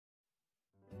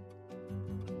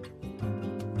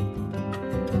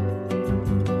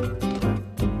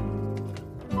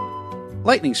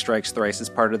Lightning Strikes Thrice is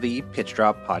part of the Pitch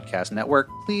Drop Podcast Network.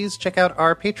 Please check out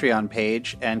our Patreon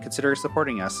page and consider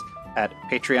supporting us at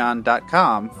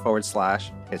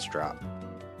patreon.com/pitchdrop.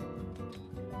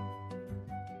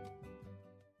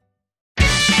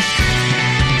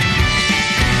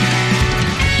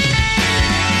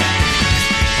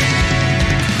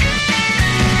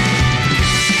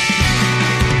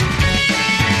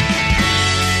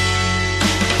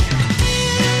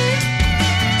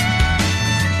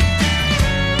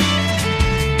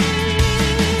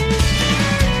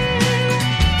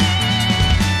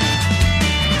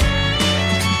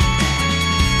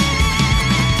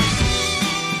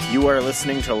 You are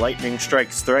listening to Lightning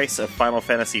Strikes Thrice, a Final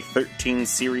Fantasy XIII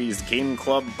Series Game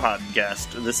Club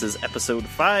podcast. This is Episode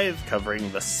 5,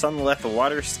 covering the Sunleth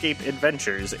Waterscape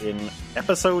Adventures in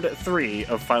Episode 3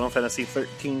 of Final Fantasy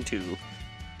XIII-2.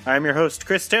 I'm your host,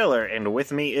 Chris Taylor, and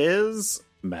with me is...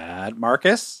 Mad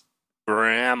Marcus?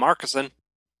 Graham Marcuson.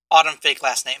 Autumn fake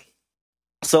last name.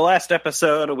 So last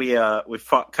episode, we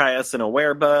fought Caius and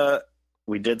Awerba.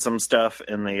 We did some stuff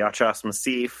in the Yachas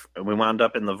Massif, and we wound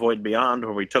up in the Void Beyond,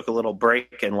 where we took a little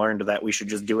break and learned that we should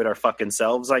just do it our fucking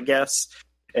selves, I guess.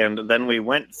 And then we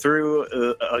went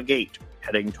through a gate,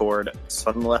 heading toward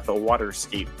Sunleth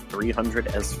Waterscape 300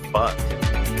 as fuck.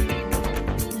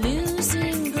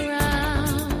 Losing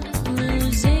ground,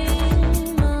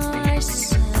 losing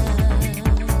myself.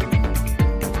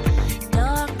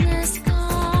 Darkness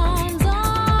comes on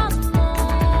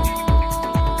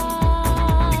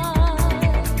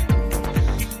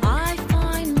I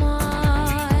find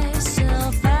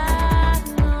myself at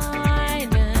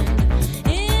night, and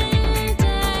in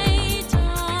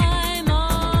daytime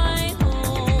I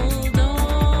hold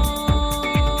on.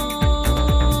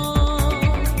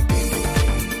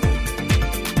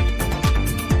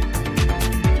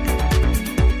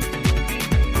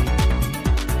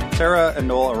 Sarah and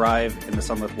Noel arrive in the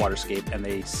Sunleth Waterscape, and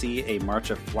they see a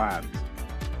march of Flans.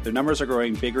 Their numbers are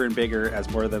growing bigger and bigger as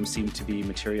more of them seem to be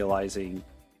materializing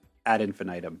ad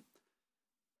infinitum.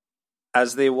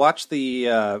 As they watch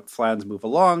the Flans move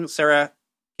along, Sarah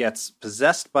gets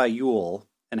possessed by Yule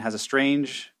and has a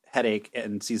strange headache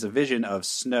and sees a vision of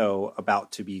Snow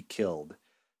about to be killed.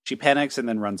 She panics and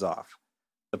then runs off.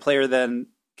 The player then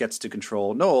gets to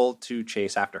control Noel to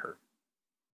chase after her.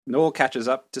 Noel catches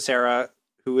up to Sarah,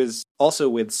 who is also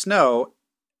with Snow,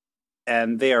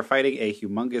 and they are fighting a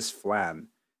humongous Flan,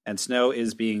 and Snow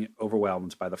is being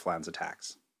overwhelmed by the Flan's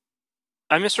attacks.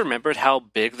 I misremembered how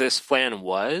big this Flan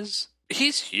was.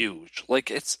 He's huge. Like,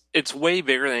 it's way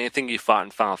bigger than anything you fought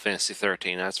in Final Fantasy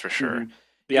XIII, that's for sure. Mm-hmm.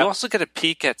 Yep. You also get a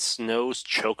peek at Snow's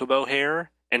chocobo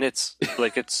hair, and it's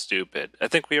stupid. I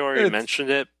think we already mentioned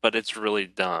it, but it's really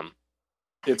dumb.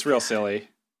 It's real silly.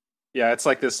 Yeah, it's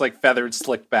like this feathered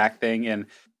slick back thing, and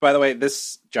by the way,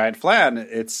 this giant Flan,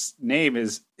 its name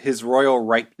is His Royal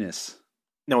Ripeness.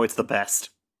 No, it's the best.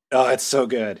 Oh, it's so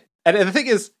good. And the thing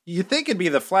is, you think it'd be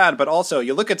the Flan, but also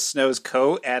you look at Snow's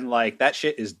coat and like that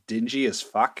shit is dingy as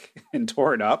fuck and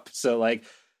torn up. So like,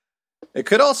 it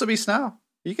could also be Snow.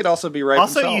 He could also be Ripe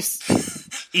Also,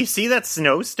 himself. you see that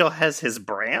Snow still has his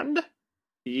brand?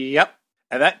 Yep.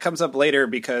 And that comes up later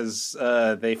because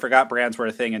they forgot brands were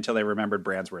a thing until they remembered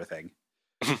brands were a thing.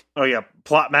 Oh yeah,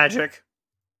 plot magic.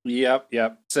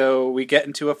 Yep. So we get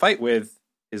into a fight with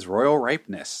His Royal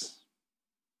Ripeness.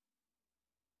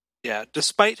 Yeah,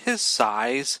 despite his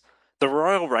size, the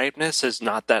Royal Ripeness is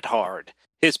not that hard.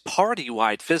 His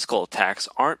party-wide physical attacks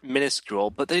aren't minuscule,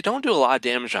 but they don't do a lot of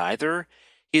damage either.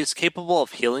 He is capable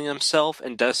of healing himself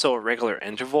and does so at regular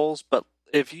intervals, but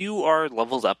if you are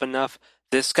leveled up enough,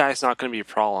 this guy's not going to be a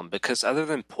problem, because other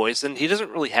than poison, he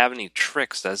doesn't really have any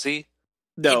tricks, does he?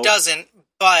 No. He doesn't,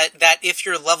 but that if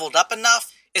you're leveled up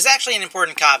enough is actually an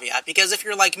important caveat, because if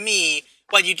you're like me,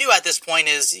 what you do at this point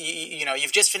is,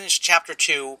 you've just finished Chapter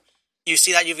 2, you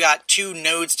see that you've got 2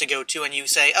 nodes to go to, and you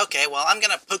say, okay, well, I'm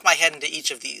going to poke my head into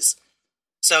each of these.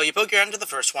 So you poke your head into the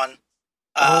first one.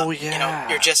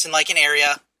 You're just in, like, an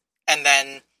area, and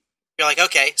then you're like,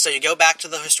 okay, so you go back to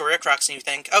the Historia Crux, and you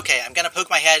think, okay, I'm going to poke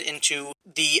my head into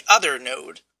the other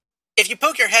node. If you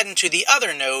poke your head into the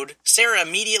other node, Sarah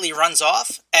immediately runs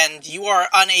off, and you are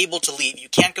unable to leave. You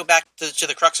can't go back to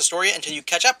the Crux Historia until you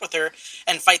catch up with her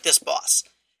and fight this boss.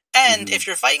 And if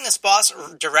you're fighting this boss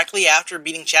directly after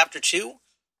beating Chapter 2,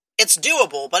 it's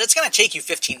doable, but it's going to take you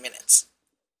 15 minutes.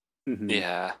 Mm-hmm.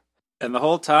 Yeah. And the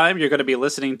whole time, you're going to be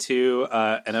listening to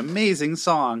an amazing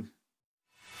song.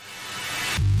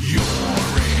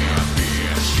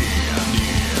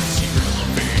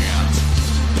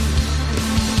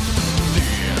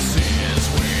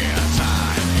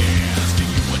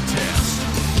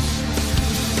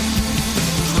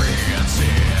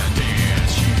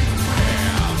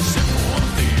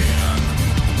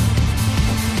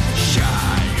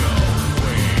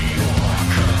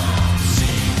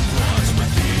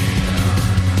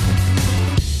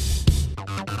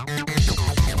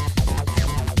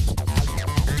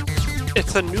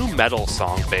 it's a new metal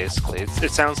song, basically.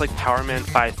 It sounds like Power Man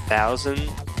 5000,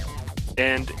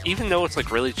 and even though it's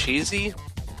like really cheesy,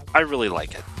 I really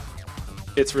like it.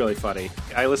 It's really funny.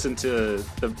 I listened to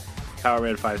the Power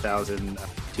Man 5000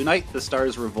 Tonight the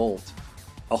Stars Revolt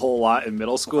a whole lot in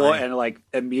middle school, Right. and like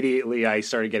immediately I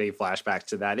started getting flashbacks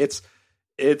to that.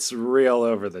 It's real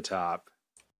over the top.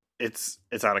 It's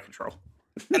out of control.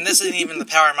 And this isn't even the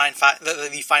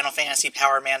the Final Fantasy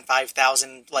Power Man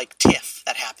 5000 like tiff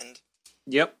that happened.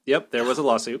 Yep. There was a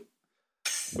lawsuit,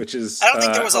 which is I don't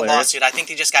think there was hilarious. a lawsuit. I think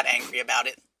they just got angry about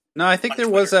it. No, I think on there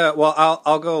was Twitter. a. Well,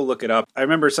 I'll go look it up. I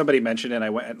remember somebody mentioned it, and I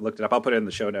went and looked it up. I'll put it in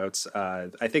the show notes. I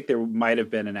think there might have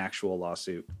been an actual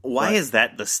lawsuit. Why What? is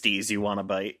that the steez you want to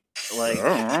bite? Like,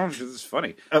 I don't know. It's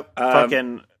funny.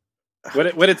 fucking.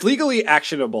 When it's legally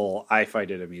actionable, I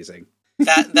find it amusing.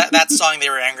 That song they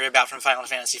were angry about from Final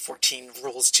Fantasy 14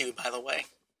 rules too, by the way.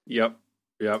 Yep.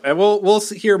 And we'll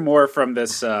hear more from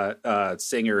this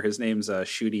singer. His name's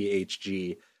Shooty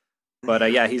HG.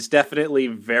 But yeah, he's definitely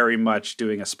very much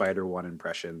doing a Spider One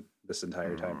impression this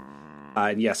entire time.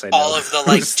 And yes, I know All of the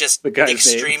like who's just the guy's name.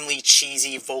 extremely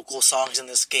cheesy vocal songs in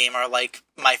this game are like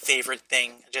my favorite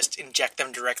thing. Just inject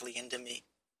them directly into me.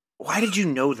 Why did you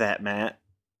know that, Matt?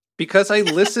 Because I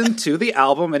listened to the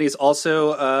album, and he's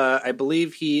also, I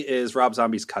believe he is Rob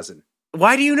Zombie's cousin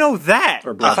Why do you know that?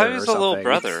 or I brother thought he or was a little something.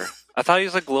 brother. I thought he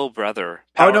was like little brother.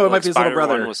 Oh, no, it Like might be his little Spider-Man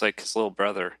brother. was like his little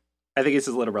brother. I think it's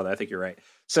his little brother. I think you're right.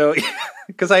 So,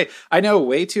 because I know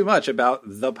way too much about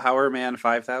the Power Man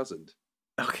 5000.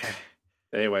 Okay.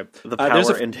 Anyway, The there's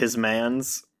power a- and his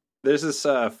mans. there's this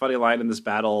funny line in this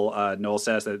battle. Noel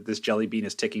says that this jelly bean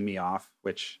is ticking me off,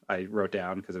 which I wrote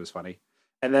down because it was funny.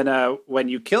 And then when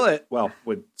you kill it, well,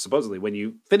 supposedly when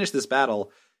you finish this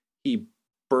battle, he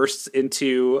bursts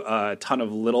into a ton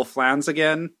of little flans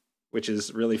again, which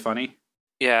is really funny.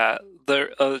 Yeah,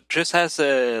 the just as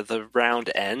the round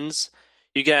ends,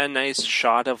 you get a nice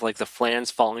shot of like the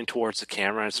flans falling towards the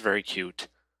camera. It's very cute.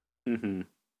 Mm-hmm.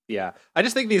 Yeah, I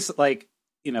just think these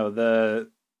the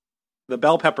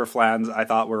bell pepper flans I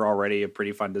thought were already a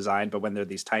pretty fun design, but when they're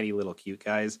these tiny little cute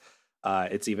guys,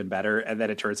 it's even better. And then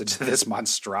it turns into this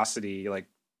monstrosity. Like,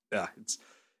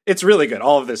 it's really good.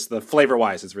 All of this, the flavor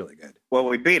wise, is really good. Well,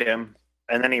 we beat him,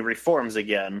 and then he reforms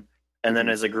again, and then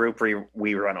as a group,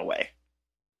 we run away.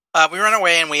 We run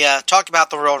away and we talk about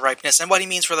the royal ripeness and what he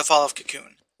means for the fall of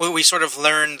Cocoon. We sort of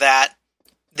learn that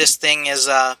this thing is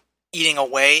eating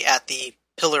away at the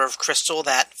pillar of crystal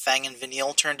that Fang and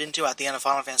Vanille turned into at the end of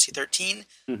Final Fantasy XIII.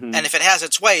 Mhm. And if it has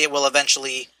its way, it will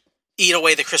eventually eat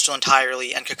away the crystal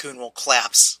entirely and Cocoon will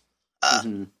collapse.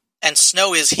 Mhm. And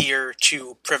Snow is here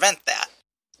to prevent that.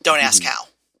 Don't ask how.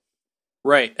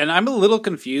 Right, and I'm a little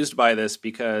confused by this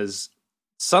because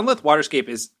Sunlit Waterscape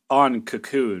is on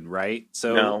Cocoon, right?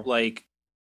 So, No. like,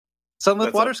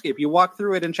 Sunlit That's Waterscape, you walk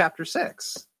through it in Chapter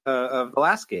 6 of the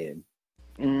last game.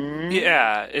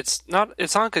 Yeah, it's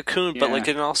on Cocoon, but Yeah. like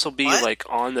it can also be What? like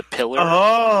on the pillar.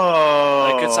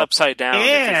 Oh! Like it's upside down if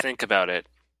Yeah. you think about it.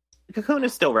 Cocoon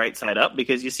is still right side up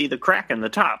because you see the crack in the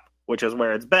top, which is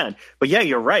where it's been. But yeah,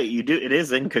 you're right. It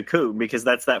is in Cocoon because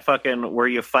that's that fucking where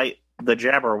you fight the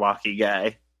Jabberwocky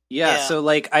guy. Yeah, Yeah. so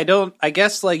like I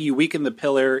guess like you weaken the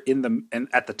pillar and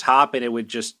at the top, and it would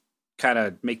just kind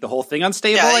of make the whole thing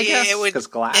unstable. Yeah, I guess it would. because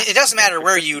glass. It doesn't matter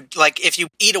where you if you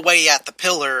eat away at the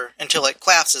pillar until it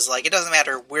collapses. Like it doesn't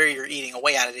matter where you're eating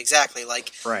away at it exactly.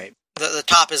 Like Right. the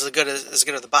top is as good as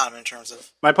the bottom in terms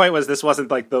of. My point was this wasn't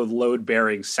like the load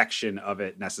bearing section of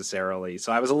it necessarily,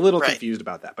 so I was a little Right. confused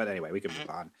about that. But anyway, we can move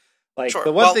on. Like Sure.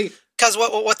 the one Well, thing. Because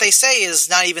what they say is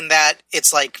not even that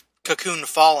it's like Cocoon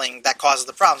falling that causes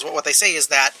the problems. What they say is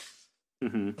that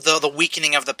Mhm. the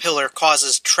weakening of the pillar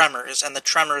causes tremors, and the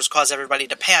tremors cause everybody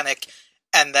to panic,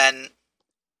 and then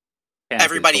Panic is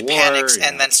everybody the war, panics yeah.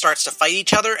 and then starts to fight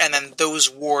each other, and then those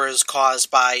wars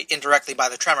caused indirectly by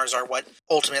the tremors are what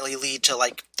ultimately lead to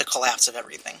like the collapse of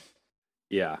everything.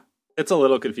 Yeah, it's a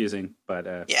little confusing,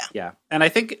 but Yeah. And I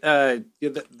think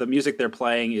the music they're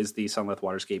playing is the Sunlit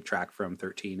Waterscape track from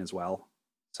 13 as well.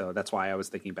 So that's why I was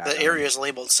thinking back. The on area it. is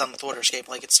labeled Sunlit Waterscape,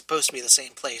 like it's supposed to be the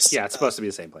same place. Yeah, it's supposed to be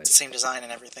the same It's place. the same design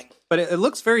and everything. But it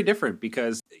looks very different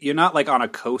because you're not like on a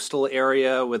coastal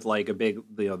area with like a big,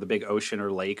 the big ocean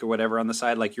or lake or whatever on the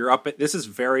side. Like you're up. This is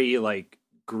very like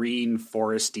green,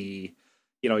 foresty.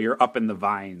 You're up in the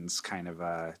vines, kind of.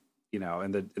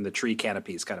 In the tree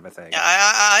canopies, kind of a thing. Yeah,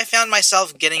 I found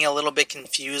myself getting a little bit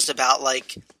confused about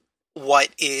like what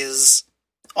is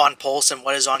on Pulse and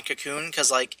what is on Cocoon, because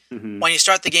like Mhm. when you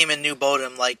start the game in New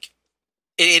Bodom, like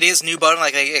it is New Bodom,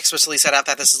 like they explicitly set out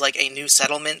that this is like a new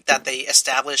settlement that they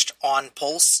established on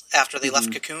Pulse after they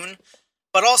left Cocoon.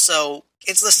 but also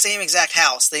it's the same exact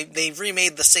house. They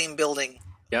remade the same building,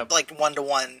 Yep. like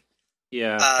 1-to-1.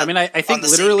 Yeah. uh, I mean, I On think the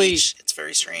same literally, beach. It's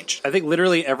very strange. I think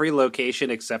literally every location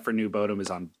except for New Bodom is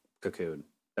on Cocoon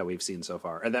that we've seen so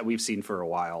far, and that we've seen for a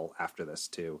while after this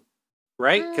too,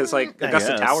 right? Because like I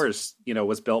Augusta guess. Towers,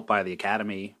 was built by the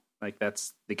Academy. Like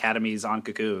that's the Academy's on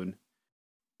Cocoon,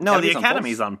 No, the Academy's on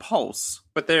Academy's on Pulse.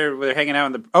 but they're hanging out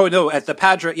in the. Oh no, at the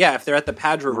Padra. Yeah, if they're at the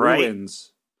Padra Right.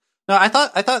 ruins. No, I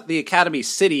thought the Academy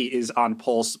City is on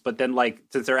Pulse, but then like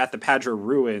since they're at the Padra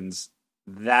ruins,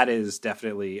 that is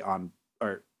definitely on,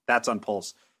 or that's on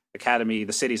Pulse. Academy,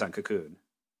 the city's on Cocoon.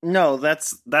 No,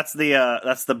 that's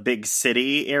the big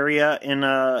city area in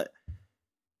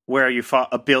where you fought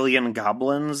a billion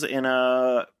goblins in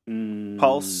a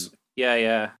Pulse.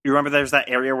 Yeah. You remember there's that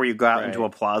area where you go out Right. into a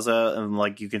plaza and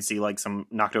like you can see like some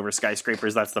knocked over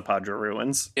skyscrapers. That's the Padra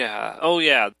ruins. Yeah. Oh,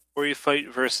 yeah. Where you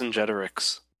fight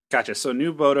Vercingetorix. Gotcha. So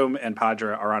New Bodom and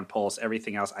Padra are on Pulse.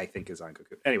 Everything else, I think, is on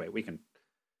Cocoon. Anyway, we can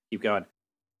keep going.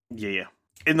 Yeah.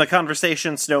 In the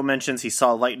conversation, Snow mentions he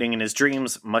saw lightning in his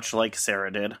dreams, much like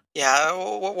Sarah did. Yeah,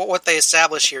 what they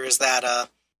establish here is that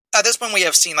at this point we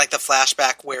have seen like the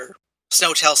flashback where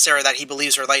Snow tells Sarah that he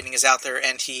believes her lightning is out there,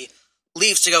 and he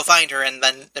leaves to go find her, and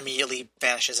then immediately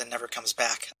vanishes and never comes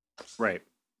back. Right.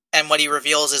 And what he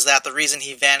reveals is that the reason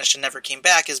he vanished and never came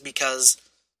back is because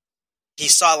he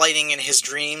saw lightning in his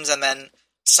dreams, and then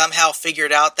somehow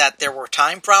figured out that there were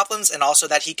time problems, and also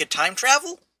that he could time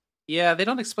travel. Yeah, they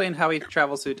don't explain how he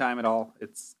travels through time at all.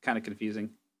 It's kind of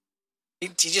confusing. He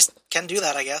just can do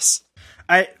that, I guess.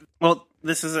 Well,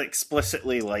 this is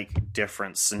explicitly like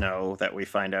different Snow that we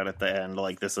find out at the end.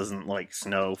 Like this isn't like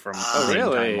Snow from Oh, main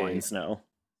really? timeline Snow.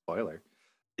 Spoiler.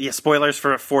 Yeah, spoilers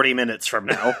for 40 minutes from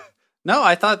now. No,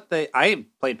 I thought I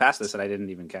played past this and I didn't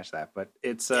even catch that. But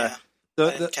it's Yeah, I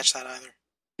didn't the catch that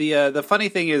either. the funny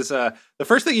thing is the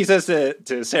first thing he says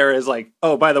to Sarah is like,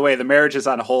 "Oh, by the way, the marriage is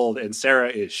on hold," and Sarah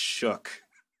is shook.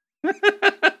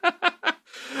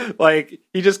 Like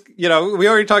he just, we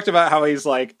already talked about how he's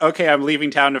like, "Okay, I'm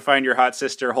leaving town to find your hot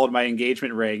sister, hold my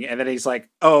engagement ring," and then he's like,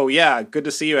 "Oh yeah, good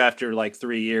to see you after like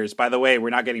 3 years. By the way, we're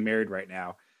not getting married right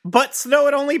now." But Snow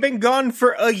had only been gone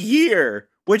for a year,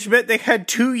 which meant they had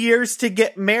 2 years to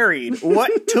get married.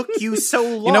 What took you so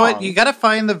long? You know what? You got to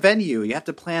find the venue. You have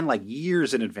to plan like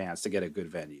years in advance to get a good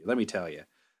venue. Let me tell you.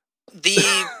 The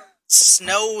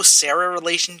Snow-Sarah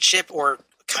relationship, or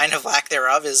kind of lack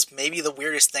thereof, is maybe the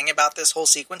weirdest thing about this whole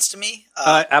sequence to me.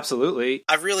 Absolutely.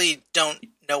 I really don't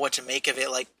know what to make of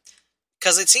it, like,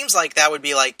 because it seems like that would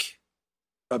be like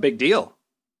A big deal.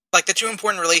 the two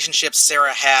important relationships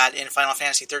Sarah had in Final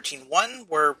Fantasy 13-1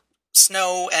 were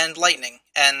Snow and Lightning,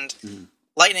 and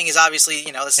Lightning is obviously,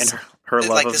 this and is her love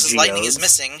like of this is Lightning is geodes.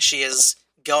 missing. She is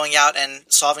going out and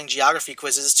solving geography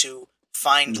quizzes to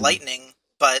find Lightning,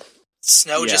 but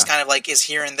Snow just Yeah. kind of like is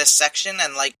here in this section,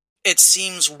 and like it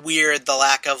seems weird the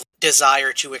lack of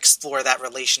desire to explore that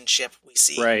relationship we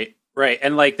see. Right.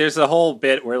 And like there's a whole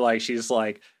bit where like she's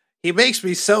like, "He makes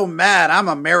me so mad, I'm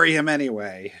gonna marry him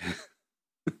anyway."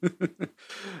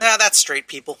 That's straight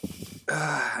people.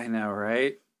 I know,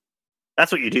 right?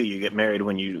 That's what you do. You get married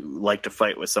when you like to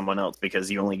fight with someone else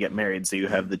because you only get married, so you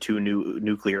have the two new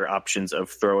nuclear options of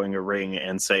throwing a ring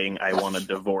and saying, "I want a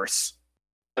divorce."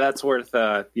 That's worth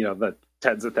the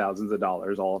tens of thousands of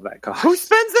dollars, all of that cost. Who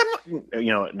spends them?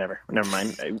 You know what? Never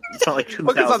mind. It's not like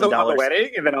Focus on the $2,000.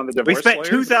 wedding and then on the We divorce. spent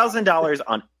lawyers? $2,000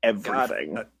 on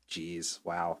everything. God, jeez,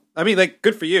 wow. I mean, like,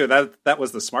 good for you. That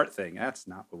was the smart thing. That's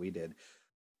not what we did.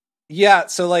 Yeah,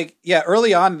 so like,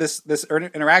 early on this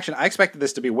interaction, I expected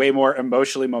this to be way more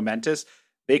emotionally momentous.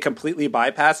 They completely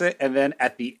bypass it, and then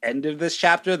at the end of this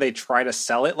chapter, they try to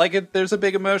sell it like there's a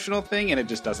big emotional thing, and it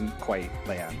just doesn't quite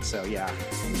land. So yeah.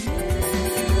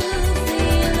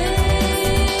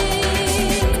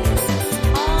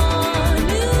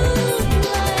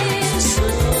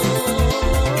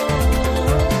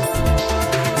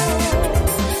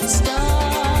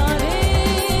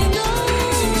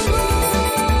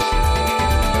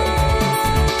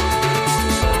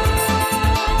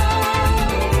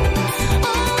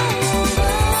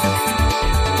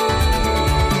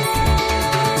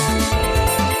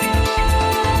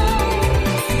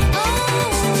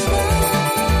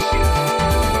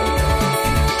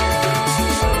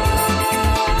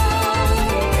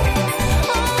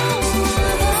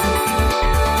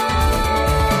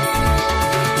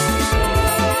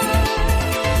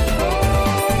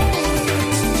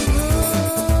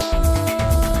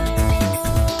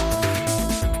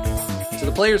 So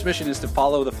the player's mission is to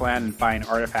follow the Flan and find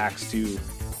artifacts to,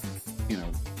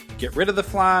 get rid of the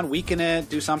Flan, weaken it,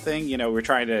 do something. We're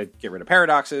trying to get rid of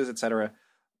paradoxes, etc.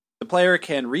 The player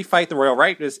can refight the Royal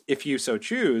Ripeness if you so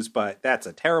choose, but that's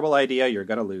a terrible idea. You're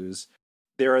going to lose.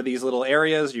 There are these little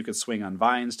areas you can swing on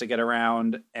vines to get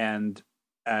around, and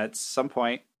at some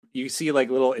point, you see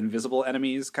like little invisible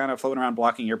enemies kind of floating around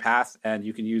blocking your path, and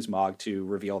you can use Mog to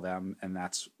reveal them, and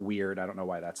that's weird. I don't know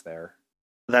why that's there.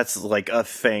 That's like a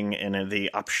thing in the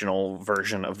optional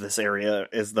version of this area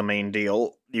is the main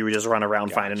deal. You would just run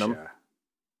around finding them. Gotcha.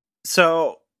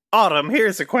 So, Autumn,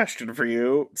 here's a question for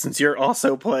you, since you're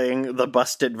also playing the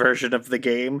busted version of the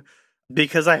game.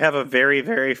 Because I have a very,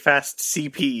 very fast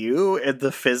CPU and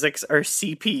the physics are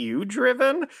CPU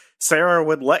driven, Sarah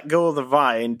would let go of the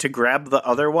vine to grab the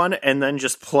other one and then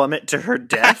just plummet to her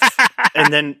death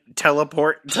and then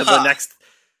teleport to the next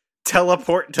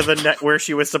net where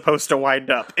she was supposed to wind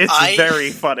up. It's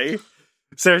very funny.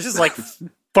 Sarah's just like,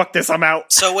 fuck this, I'm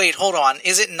out. So wait, hold on.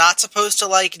 Is it not supposed to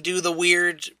like do the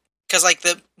weird? Because like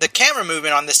the camera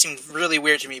movement on this seemed really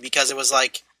weird to me because it was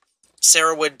like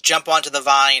Sarah would jump onto the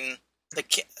vine,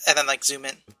 and then like zoom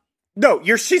in. No,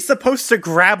 she's supposed to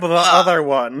grab the other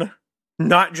one,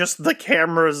 not just the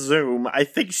camera zoom. I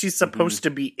think she's supposed to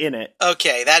be in it.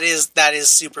 Okay, that is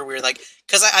super weird. Like,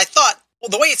 because I thought, well,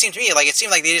 the way it seemed to me, like it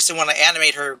seemed like they just didn't want to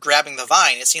animate her grabbing the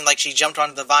vine. It seemed like she jumped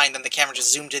onto the vine, then the camera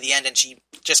just zoomed to the end, and she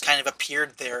just kind of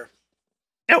appeared there.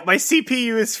 No, my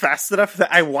CPU is fast enough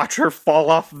that I watch her fall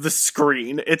off the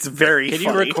screen. It's very Can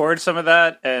funny. you record some of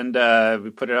that and we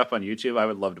put it up on YouTube? I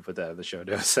would love to put that in the show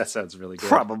notes. That sounds really good.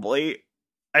 Probably.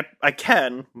 I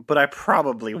can, but I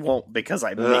probably won't because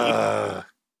I'm me.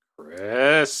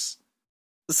 Chris.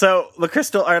 So, the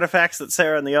crystal artifacts that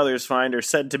Sarah and the others find are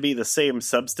said to be the same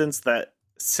substance that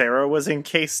Sarah was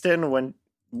encased in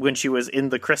when she was in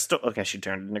the crystal. Okay, she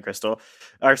turned into crystal.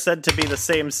 Are said to be the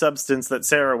same substance that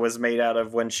Sarah was made out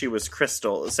of when she was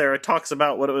crystal. Sarah talks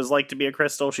about what it was like to be a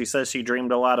crystal. She says she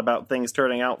dreamed a lot about things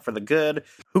turning out for the good.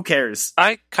 Who cares?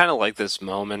 I kind of like this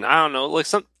moment. I don't know, like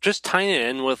just tying it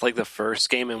in with like the first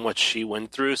game and what she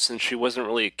went through, since she wasn't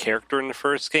really a character in the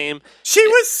first game. She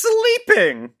was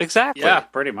sleeping! Exactly. Yeah,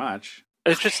 pretty much.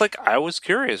 It's just like, I was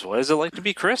curious, what is it like to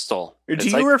be Crystal? Do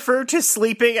you refer to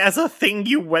sleeping as a thing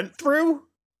you went through?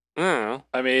 I don't know.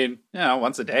 I mean,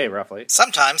 once a day, roughly.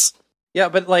 Sometimes. Yeah,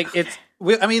 but like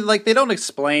they don't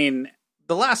explain.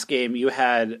 The last game you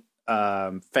had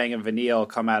Fang and Vanille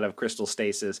come out of crystal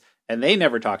stasis, and they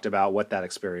never talked about what that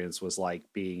experience was like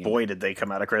being. Boy, did they come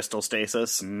out of crystal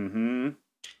stasis. Mm-hmm.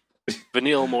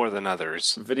 Vanille more than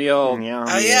others. Vanille. Yeah.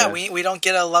 Oh yeah, we don't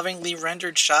get a lovingly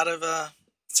rendered shot of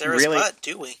Sarah's butt,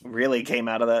 do we? Really came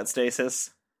out of that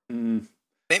stasis. Mm.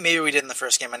 Maybe we did in the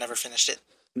first game. I never finished it.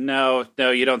 No,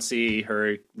 you don't see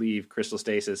her leave crystal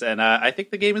stasis, and I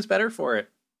think the game is better for it.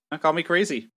 Don't call me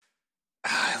crazy.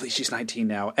 At least she's 19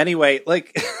 now. Anyway,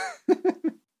 like,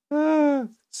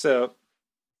 so.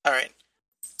 All right.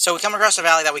 So we come across a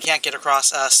valley that we can't get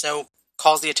across. Snow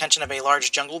calls the attention of a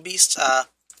large jungle beast.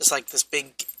 Just like this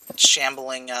big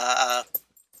shambling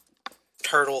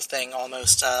turtle thing,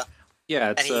 almost.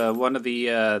 Yeah, it's one of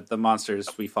the monsters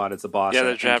we fought as the boss. Yeah,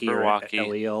 the Jabberwocky.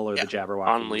 Eleel or the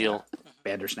Jabberwocky. Enlil.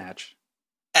 Bandersnatch.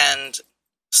 And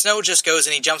Snow just goes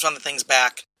and he jumps on the thing's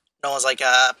back. Nolan's like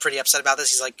pretty upset about this.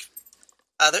 He's like,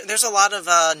 there's a lot of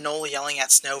Noel yelling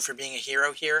at Snow for being a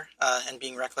hero here and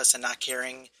being reckless and not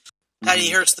caring. How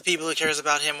he hurts the people who cares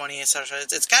about him when he etc.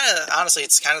 It's kind of, honestly,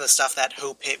 it's kind of the stuff that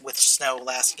Hope hit with Snow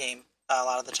last game a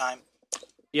lot of the time.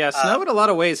 Yeah, Snow in a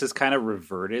lot of ways has kind of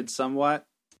reverted somewhat.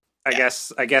 I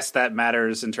guess that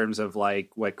matters in terms of like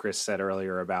what Chris said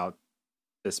earlier about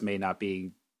this may not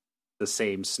be the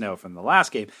same Snow from the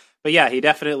last game. But yeah, he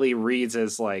definitely reads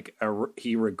as like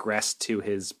he regressed to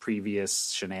his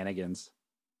previous shenanigans.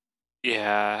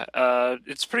 Yeah,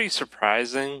 it's pretty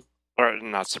surprising, or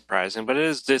not surprising, but it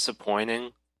is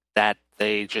disappointing that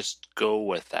they just go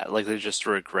with that. Like, they just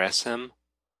regress him.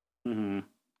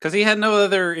 Because he had no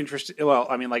other interest. Well,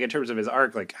 I mean, like in terms of his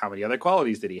arc, like how many other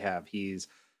qualities did he have? He's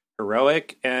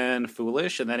heroic and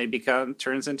foolish, and then he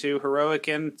turns into heroic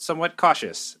and somewhat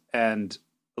cautious and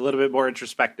a little bit more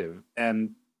introspective,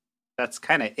 and that's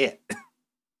kind of it.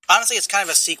 Honestly, it's kind of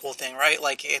a sequel thing, right?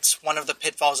 Like, it's one of the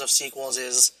pitfalls of sequels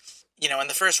is, in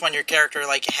the first one, your character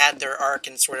like had their arc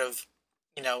and sort of,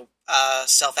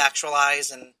 self-actualize,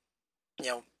 and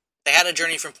they had a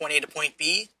journey from point A to point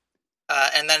B,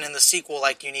 and then in the sequel,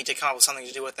 like, you need to come up with something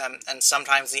to do with them, and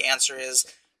sometimes the answer is,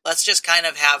 let's just kind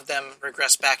of have them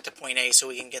regress back to point A so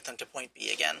we can get them to point B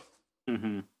again.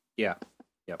 Yeah.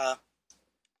 Yep.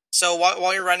 So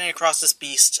while you're running across this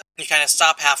beast, you kind of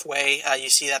stop halfway. You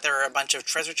see that there are a bunch of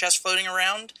treasure chests floating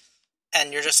around,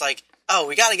 and you're just like, oh,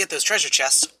 we got to get those treasure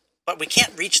chests, but we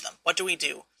can't reach them. What do we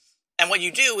do? And what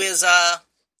you do is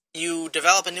you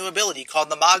develop a new ability called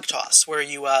the Mog Toss, where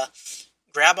you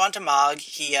grab onto Mog,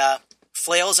 he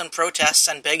flails and protests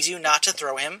and begs you not to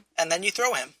throw him, and then you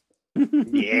throw him.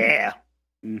 Yeah.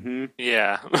 Mm-hmm.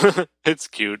 Yeah, it's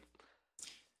cute.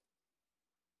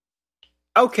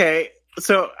 Okay,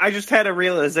 so I just had a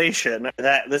realization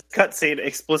that this cutscene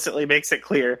explicitly makes it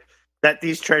clear that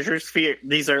these treasure sphere,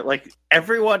 these are like,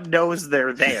 everyone knows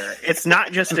they're there. It's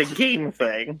not just a game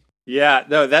thing. Yeah,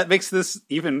 no, that makes this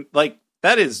even, like,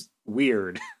 that is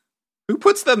weird. Who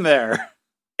puts them there?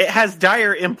 It has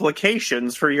dire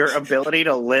implications for your ability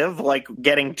to live, like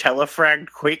getting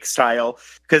telefragged Quake style.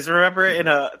 Because remember in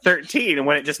 13,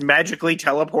 when it just magically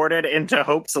teleported into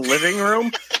Hope's living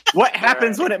room? What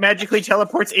happens when it magically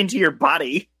teleports into your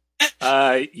body?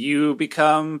 You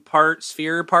become part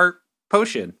sphere, part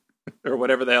potion. Or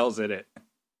whatever the hell's in it.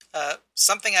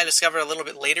 Something I discovered a little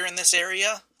bit later in this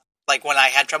area, like when I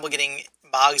had trouble getting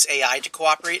Mog's AI to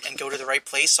cooperate and go to the right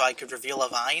place so I could reveal a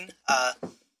vine,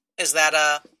 is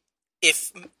that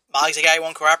if Mog's AI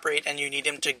won't cooperate and you need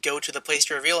him to go to the place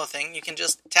to reveal a thing, you can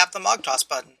just tap the Mog Toss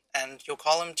button and you'll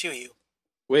call him to you.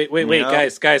 Wait, No.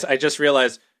 guys, I just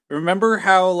realized, remember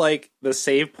how, like, the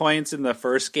save points in the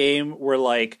first game were,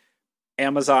 like,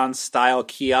 Amazon-style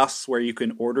kiosks where you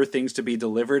can order things to be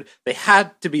delivered? They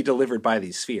had to be delivered by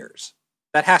these spheres.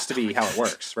 That has to be how it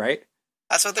works, right?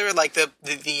 That's what they were like.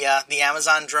 The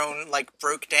Amazon drone like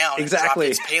broke down Exactly.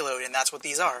 and dropped its payload, and that's what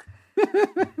these are.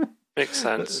 Makes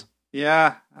sense.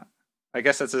 Yeah, I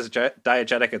guess that's as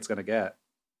diegetic it's going to get.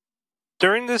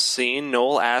 During this scene,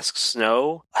 Noel asks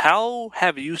Snow, "How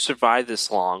have you survived this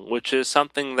long?" Which is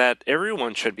something that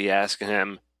everyone should be asking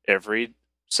him every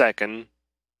second,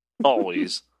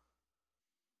 always.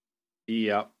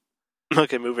 Yep.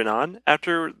 Okay, moving on.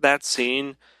 After that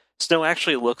scene, Snow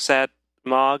actually looks at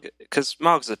Mog, because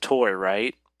Mog's a toy,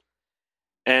 right?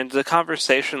 And the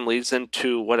conversation leads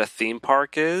into what a theme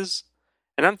park is.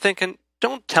 And I'm thinking,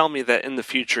 don't tell me that in the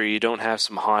future you don't have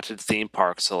some haunted theme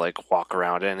parks to, like, walk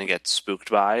around in and get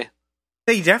spooked by.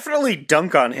 They definitely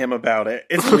dunk on him about it.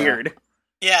 It's weird.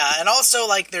 Yeah, and also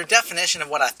like their definition of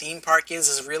what a theme park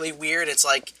is really weird. It's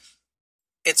like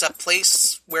it's a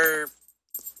place where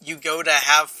you go to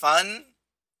have fun,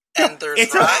 and there's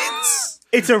it's rides.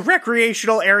 It's a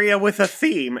recreational area with a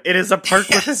theme. It is a park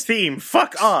with a theme.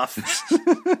 Fuck off.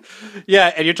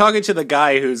 Yeah, and you're talking to the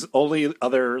guy whose only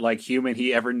other, like, human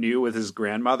he ever knew was his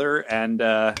grandmother, and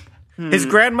His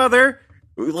grandmother,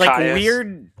 like, Caius.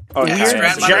 weird, Oh, Yeah, yeah, his yeah,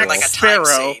 grandmother Jack like a time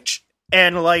Sparrow. sage.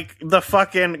 And, like, the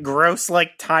fucking gross,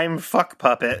 like, time fuck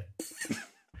puppet.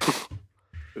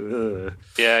 Ugh.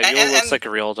 Yeah, And- Yule looks and- like a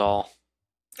real doll.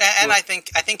 And I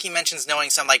think he mentions knowing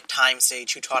some like time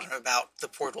sage who taught him about the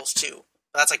portals too.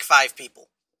 That's like 5 people.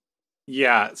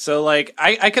 Yeah, so, like,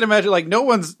 I can imagine, like, no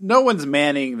one's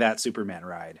manning that Superman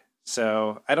ride.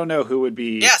 So I don't know who would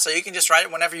be. Yeah, so you can just ride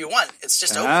it whenever you want. It's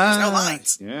just open. There's no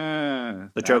lines. Yeah, The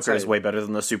that's Joker is it. way better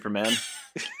than the Superman.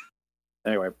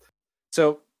 Anyway,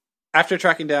 so after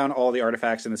tracking down all the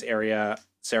artifacts in this area,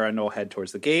 Sarah and Noel head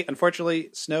towards the gate. Unfortunately,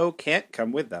 Snow can't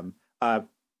come with them.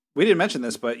 We didn't mention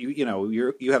this, but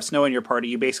you have Snow in your party.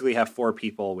 You basically have 4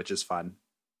 people, which is fun.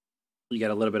 You get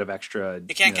a little bit of extra.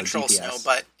 You can't control DPS. Snow,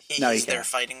 but No, you he's there can't.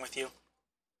 fighting with you.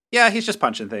 Yeah, he's just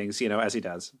punching things, as he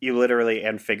does. You literally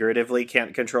and figuratively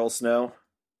can't control Snow.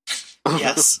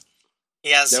 Yes.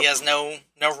 He has Yep.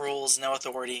 no rules, no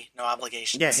authority, no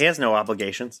obligations. Yeah, he has no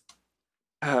obligations.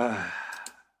 I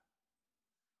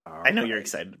I know you're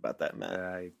excited about that,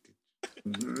 Matt.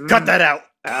 Mm. Cut that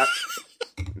out!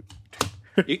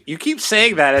 You keep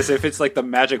saying that as if it's like the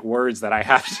magic words that I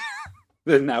have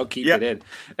to now keep Yep. it in.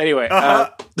 Anyway,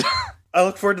 I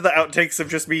look forward to the outtakes of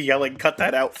just me yelling, cut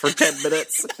that out for 10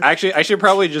 minutes. actually, I should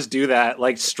probably just do that,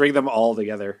 like string them all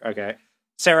together. Okay.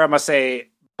 Sarah must say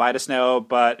bye to Snow,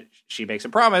 but she makes a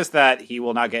promise that he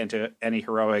will not get into any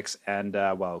heroics, and,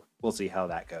 well, we'll see how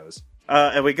that goes.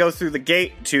 And we go through the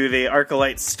gate to the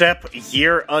Arcolite Step,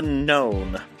 Year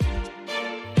Unknown.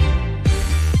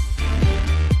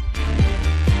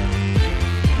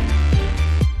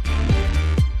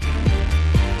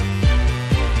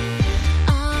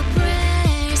 Our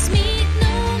prayers meet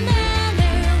no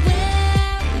matter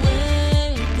where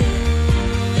we're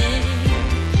going.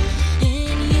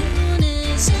 In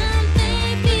unison, they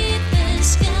beat the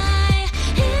sky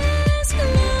is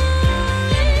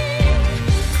glowing.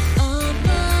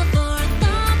 Above our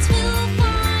thoughts, we'll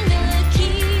find a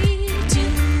key to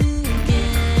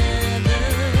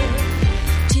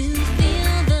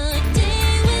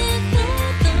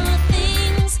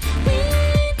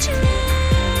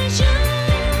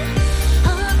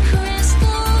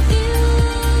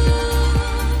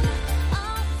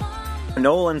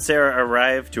and Sarah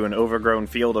arrive to an overgrown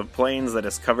field of plains that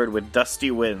is covered with dusty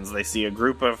winds. They see a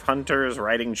group of hunters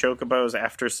riding chocobos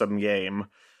after some game.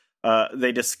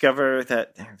 They discover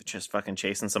that they're just fucking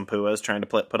chasing some puas, trying to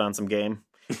put on some game.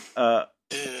 I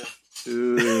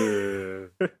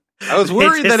was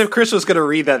worried that if Chris was going to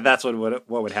read that, that's what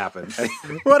would happen.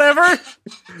 Whatever.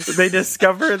 They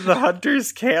discover the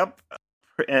hunters' camp,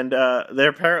 and they're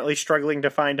apparently struggling to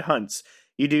find hunts.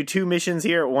 You do 2 missions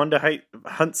here, one to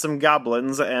hunt some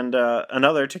goblins, and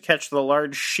another to catch the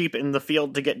large sheep in the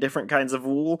field to get different kinds of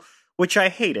wool, which I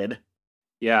hated.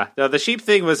 Yeah, no, the sheep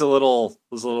thing was a little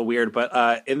weird,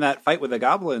 but in that fight with the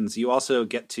goblins, you also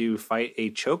get to fight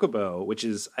a chocobo, which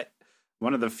is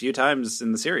one of the few times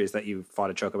in the series that you fought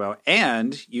a chocobo,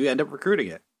 and you end up recruiting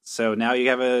it. So now you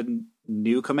have a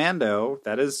new commando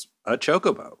that is a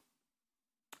chocobo,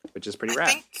 which is pretty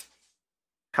rad.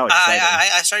 How exciting.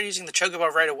 I started using the chocobo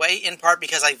right away, in part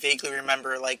because I vaguely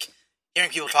remember like hearing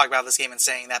people talk about this game and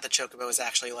saying that the chocobo is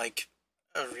actually like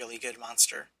a really good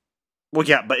monster. Well,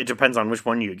 yeah, but it depends on which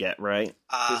one you get, right?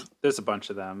 There's a bunch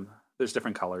of them. There's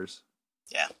different colors.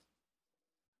 Yeah.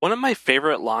 One of my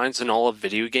favorite lines in all of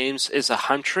video games is a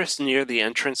huntress near the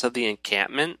entrance of the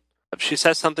encampment. She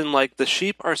says something like, "The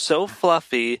sheep are so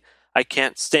fluffy, I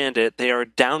can't stand it. They are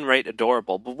downright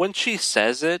adorable." But when she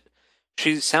says it,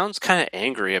 she sounds kind of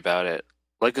angry about it.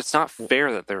 Like it's not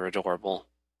fair that they're adorable.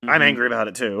 I'm angry about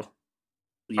it, too.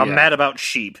 Yeah. I'm mad about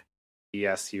sheep.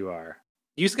 Yes, you are.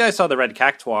 You guys saw the red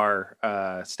cactuar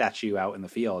statue out in the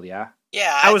field, yeah?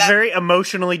 Yeah. I was very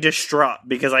emotionally distraught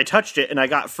because I touched it and I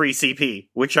got free CP,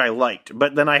 which I liked,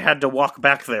 but then I had to walk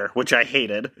back there, which I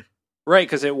hated. Right,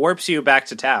 because it warps you back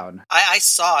to town. I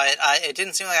saw it. It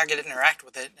didn't seem like I could interact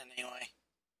with it in any way.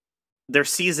 They're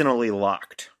seasonally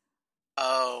locked.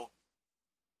 Oh.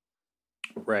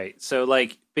 Right, so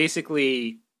like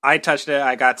basically I touched it,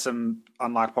 I got some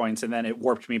unlock points, and then it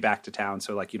warped me back to town,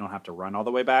 so like you don't have to run all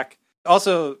the way back.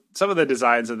 Also, some of the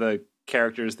designs of the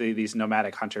characters, these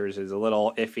nomadic hunters, is a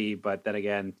little iffy, but then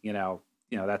again, you know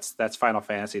that's Final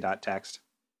Fantasy.text.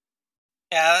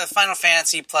 Yeah, Final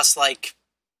Fantasy plus like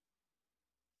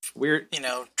Weird,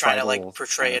 trying to like tribal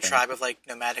portray kind a of thing. tribe of like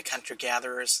nomadic hunter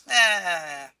gatherers.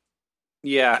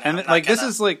 Yeah, I'm and not like this gonna-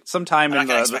 is like sometime I'm not in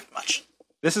gonna the expect much.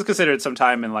 this is considered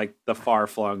sometime in like the far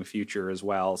flung future as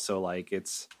well. So like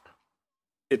it's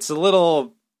a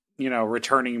little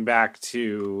returning back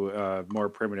to more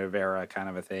primitive era kind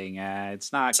of a thing.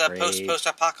 It's not It's a great. post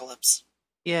apocalypse.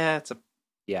 Yeah,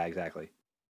 exactly.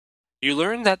 You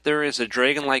learn that there is a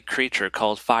dragon-like creature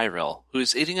called Firil, who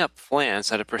is eating up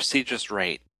Flans at a prestigious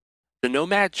rate. The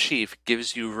Nomad Chief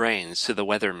gives you reins to the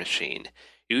weather machine.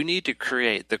 You need to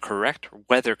create the correct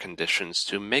weather conditions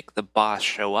to make the boss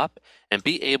show up and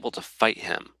be able to fight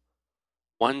him.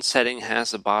 One setting has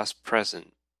the boss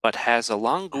present, but has a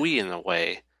Longui in the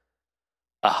way.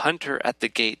 A hunter at the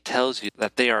gate tells you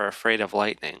that they are afraid of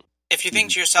lightning. If you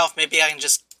think to yourself, maybe I can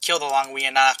just kill the Longui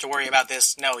and not have to worry about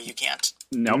this, no, you can't.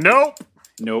 Nope.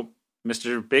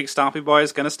 Mr. Big Stompy Boy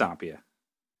is gonna stomp you.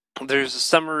 There's a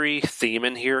summary theme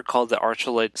in here called the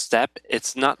Archulite Step.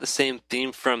 It's not the same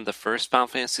theme from the first Final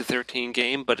Fantasy XIII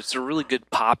game, but it's a really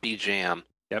good poppy jam.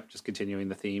 Yep, just continuing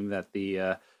the theme that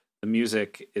the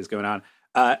music is going on.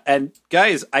 And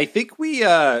guys, I think we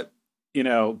buried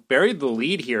the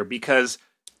lead here because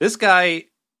this guy,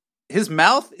 his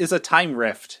mouth is a time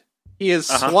rift. He is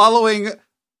swallowing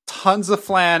tons of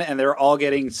flan, and they're all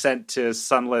getting sent to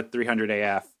Sunlit 300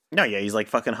 AF. No, yeah, he's like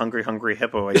fucking hungry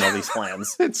hippo eating all these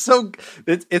flans. It's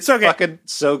it's okay. fucking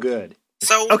so good.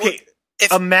 So, Okay,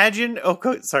 if imagine... Oh,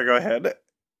 sorry, go ahead.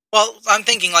 well, I'm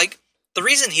thinking like the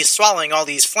reason he's swallowing all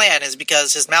these flan is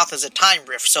because his mouth is a time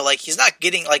rift. So like he's not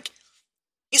getting like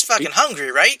he's fucking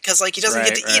hungry, right? Because like he doesn't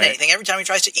get to eat Right. anything. Every time he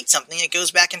tries to eat something, it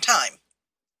goes back in time.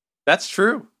 That's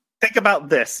true. Think about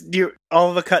this.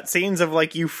 All the cutscenes of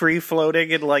like you free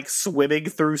floating and like swimming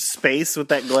through space with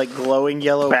that like glowing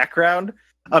yellow background.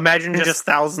 Imagine just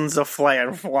thousands of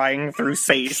flan flying through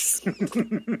space.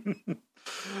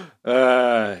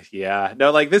 Yeah.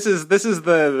 No, like this is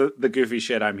the goofy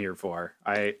shit I'm here for.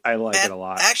 I like it a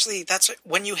lot. Actually, that's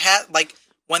when you had like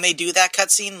when they do that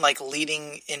cutscene, like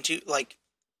leading into like.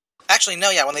 Actually, no,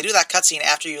 yeah. When they do that cutscene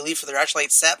after you leave for the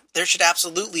Archulite Step, there should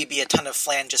absolutely be a ton of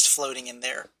flan just floating in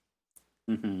there.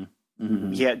 Mm-hmm.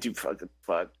 Mm-hmm. Yeah, dude, fuck.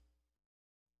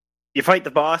 You fight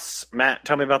the boss. Matt,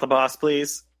 tell me about the boss,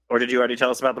 please. Or did you already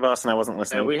tell us about the boss and I wasn't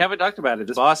listening? We haven't talked about it.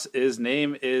 This boss, his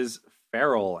name is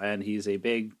Feral, and he's a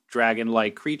big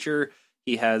dragon-like creature.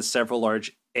 He has several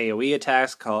large AoE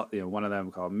attacks, one of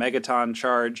them called Megaton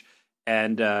Charge,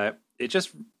 and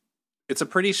it's a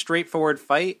pretty straightforward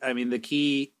fight. I mean, the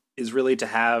key is really to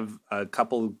have a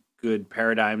couple good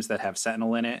paradigms that have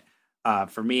Sentinel in it.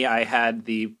 For me, I had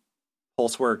the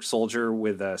Pulsework Soldier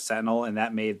with a Sentinel, and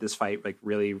that made this fight like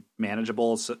really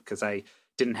manageable because I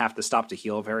didn't have to stop to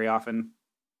heal very often.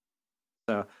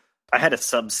 So I had a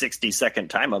sub 60-second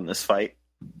time on this fight.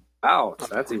 Oh, so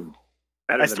that's even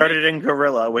better. I started in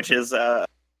Gorilla, which is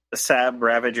Sab,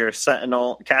 Ravager,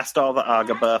 Sentinel, cast all the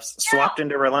Aga buffs, swapped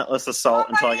into Relentless Assault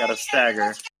until I got a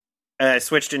stagger. And I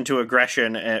switched into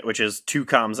Aggression, which is 2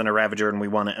 comms and a Ravager, and we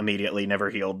won it immediately. Never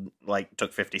healed,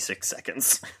 took 56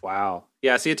 seconds. Wow.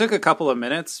 Yeah, see, it took a couple of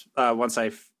minutes once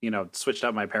I, switched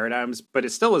up my paradigms, but it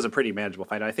still was a pretty manageable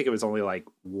fight. I think it was only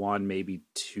 1, maybe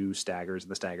 2 staggers,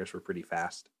 and the staggers were pretty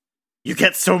fast. You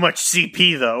get so much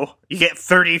CP, though. You get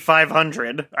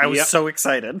 3,500. I was so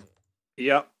excited.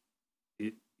 Yep.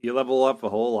 You level up a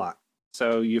whole lot.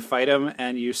 So you fight him,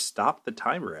 and you stop the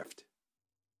time rift.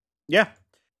 Yeah.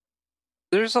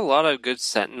 There's a lot of good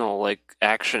Sentinel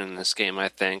action in this game, I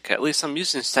think. At least I'm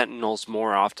using Sentinels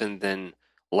more often than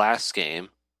last game.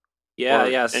 Yeah,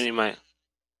 yes. And you might...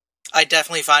 I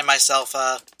definitely find myself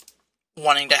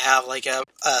wanting to have a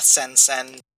Sen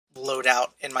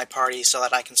loadout in my party so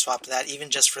that I can swap to that, even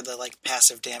just for the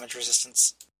passive damage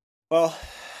resistance. Well,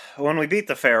 when we beat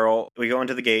the Feral, we go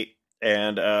into the gate,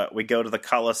 and we go to the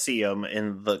Coliseum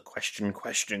in the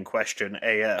question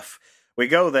AF. We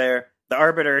go there, the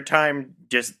Arbiter of Time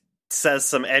just says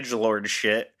some edgelord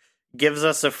shit, gives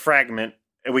us a fragment,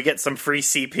 and we get some free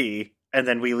CP, and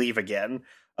then we leave again.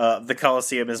 The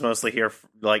Coliseum is mostly here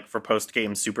for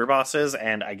post-game super bosses,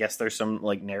 and I guess there's some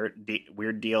weird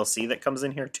DLC that comes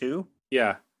in here too.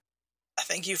 Yeah. I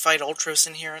think you fight Ultros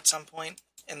in here at some point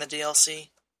in the DLC.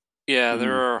 Yeah,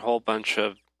 there are a whole bunch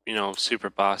of, super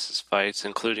bosses fights,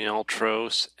 including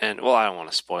Ultros, and, I don't want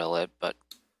to spoil it, but...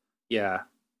 Yeah.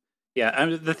 Yeah,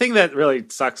 the thing that really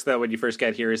sucks, though, when you first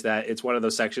get here is that it's one of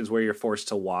those sections where you're forced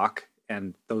to walk,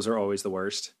 and those are always the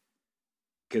worst.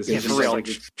 Because you're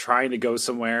just trying to go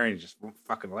somewhere, and he just won't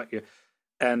fucking let you.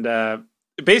 And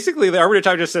basically, the Arbiter of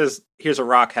Time just says, here's a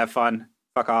rock, have fun,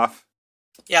 fuck off.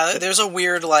 Yeah, there's a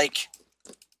weird,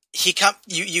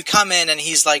 you come in, and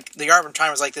he's the Arbiter of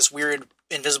Time is this weird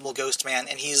invisible ghost man,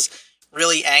 and he's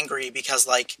really angry because,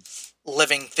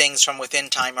 living things from within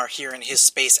time are here in his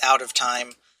space out of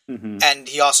time. Mm-hmm. And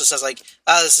he also says,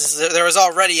 there was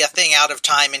already a thing out of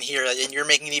time in here, and you're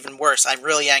making it even worse. I'm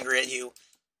really angry at you.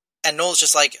 And Noel's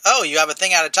just oh, you have a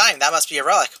thing out of time. That must be a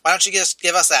relic. Why don't you just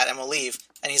give us that, and we'll leave?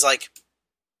 And he's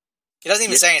he doesn't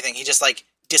even say anything. He just,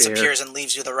 disappears and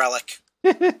leaves you the relic.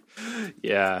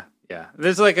 Yeah.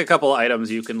 There's, a couple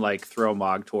items you can, throw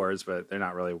Mog towards, but they're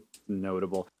not really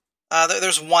notable.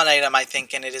 There's one item, I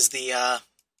think, and it is the, at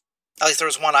least there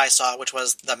was one I saw, which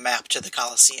was the map to the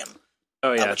Coliseum.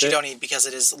 Oh, yeah. Which you don't need because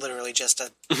it is literally just a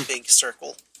big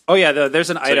circle. Oh, yeah, there's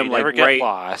an item, you never get right...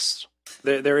 lost.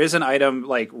 There is an item,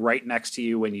 right next to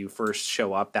you when you first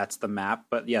show up. That's the map.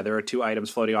 But, yeah, there are 2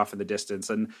 items floating off in the distance.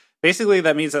 And basically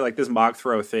that means that, this Mog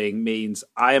throw thing means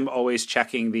I am always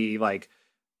checking the,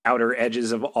 outer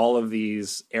edges of all of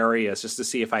these areas just to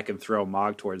see if I can throw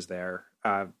Mog towards there.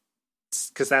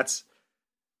 Because that's...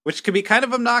 Which can be kind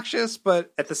of obnoxious,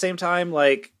 but at the same time,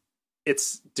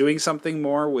 it's doing something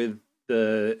more with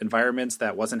the environments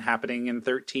that wasn't happening in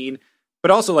 13. But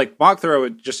also, Mog throw,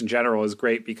 just in general, is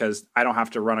great because I don't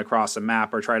have to run across a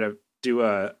map or try to do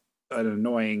an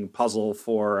annoying puzzle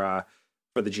for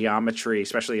the geometry,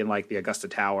 especially in, the Augusta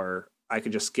Tower. I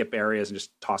can just skip areas and just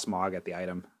toss Mog at the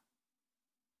item.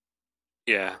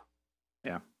 Yeah.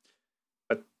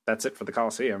 But that's it for the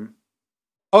Coliseum.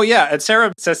 Oh, yeah, and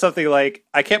Sarah says something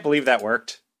I can't believe that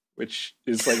worked, which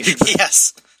is,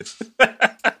 Yes.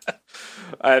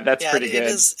 That's pretty good.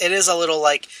 It is a little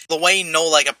the way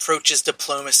Noel approaches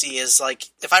diplomacy is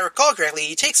if I recall correctly,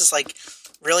 he takes this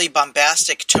really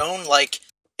bombastic tone. It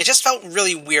just felt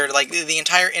really weird. The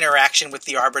entire interaction with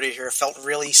the Arbiter here felt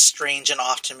really strange and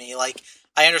off to me.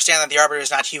 I understand that the Arbiter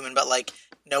is not human, but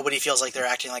nobody feels like they're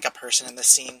acting like a person in this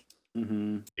scene.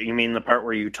 Mm-hmm. You mean the part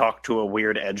where you talk to a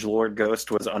weird edgelord ghost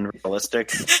was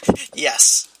unrealistic?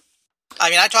 Yes. I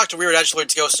mean, I talk to weird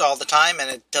edgelords ghosts all the time, and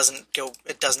it does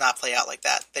not play out like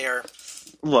that.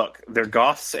 Look, they're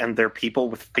goths and they're people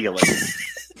with feelings.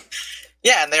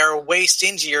 Yeah, and they are way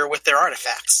stingier with their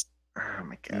artifacts. Oh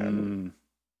my god.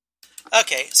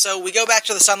 Okay, so we go back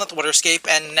to the Sunlit Waterscape,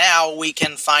 and now we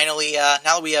can finally, now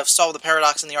that we have solved the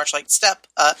paradox in the Archlight Step,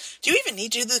 do you even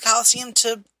need to do the Coliseum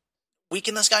to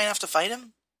weaken this guy enough to fight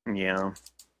him? Yeah.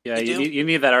 Yeah, you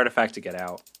need that artifact to get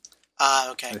out.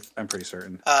 Okay. I'm pretty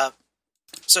certain.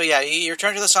 So yeah, you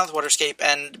return to the Sunlit Waterscape,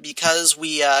 and because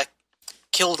we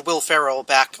killed Will Ferrell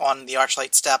back on the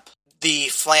Archlight Step, the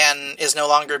flan is no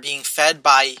longer being fed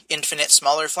by infinite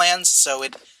smaller flans, so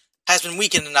it has been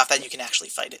weakened enough that you can actually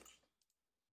fight it.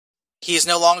 He is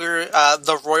no longer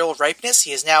the Royal Ripeness.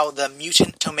 He is now the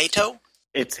Mutant Tomato.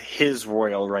 It's his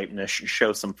royal ripeness.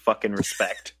 Show some fucking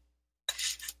respect.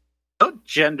 Don't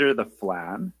gender the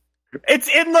flan. It's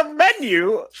in the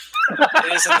menu.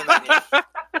 It is in the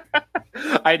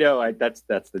menu. I know. That's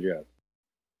the joke.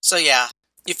 So yeah,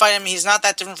 you fight him. He's not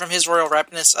that different from his Royal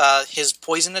Ripeness. His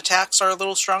poison attacks are a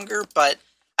little stronger, but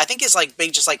I think his like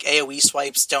big, just like AOE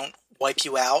swipes don't wipe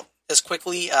you out as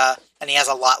quickly. And he has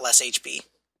a lot less HP.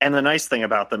 And the nice thing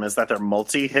about them is that they're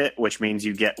multi-hit, which means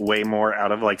you get way more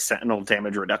out of like Sentinel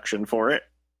damage reduction for it.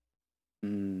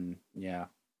 Yeah.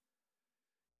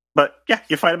 But yeah,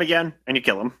 you fight him again and you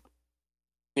kill him.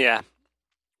 Yeah.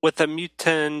 With the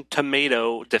mutant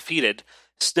tomato defeated,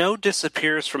 Snow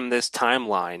disappears from this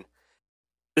timeline.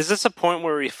 Is this a point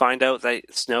where we find out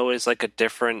that Snow is like a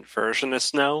different version of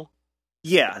Snow?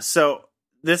 Yeah, so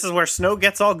this is where Snow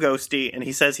gets all ghosty, and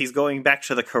he says he's going back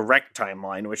to the correct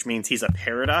timeline, which means he's a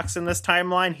paradox in this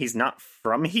timeline. He's not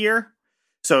from here.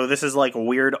 So this is like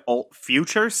weird alt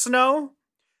future Snow.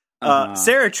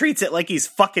 Sarah treats it like he's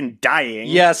fucking dying.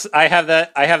 Yes, I have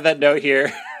that note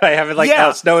here. I have it like,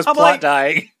 Yeah, Snow is I'm plot like-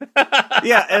 dying.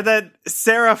 Yeah, and then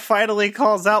Sarah finally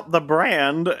calls out the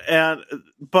brand,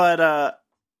 but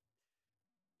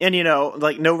you know,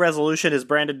 like no resolution is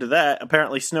branded to that.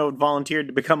 Apparently, Snow volunteered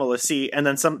to become a Lassie, and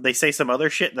then they say some other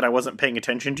shit that I wasn't paying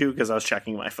attention to because I was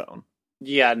checking my phone.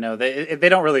 Yeah, no, they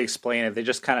don't really explain it. They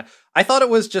just kind of. I thought it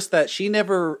was just that she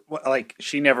never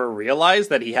realized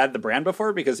that he had the brand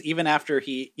before, because even after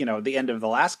he, the end of the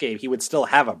last game, he would still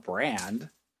have a brand.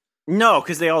 No,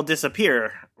 because they all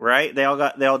disappear, right? They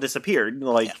all disappeared.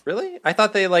 Like, Yeah. Really? I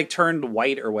thought they like turned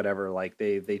white or whatever. Like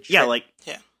they yeah, like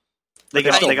Yeah. they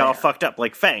they're got still all there. fucked up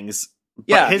like fangs. But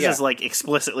Yeah, his yeah. is like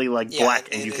explicitly like Yeah, black,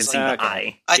 and it you can is see like- the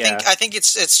Okay. eye. I think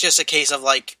it's just a case of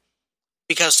like,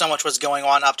 because so much was going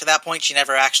on up to that point, she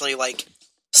never actually like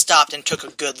stopped and took a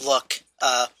good look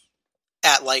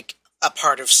at like a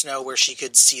part of Snow where she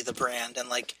could see the brand, and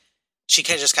like she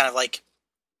can just kind of like,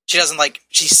 she doesn't like,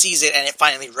 she sees it and it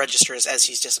finally registers as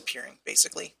he's disappearing,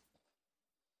 basically.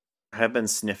 I have been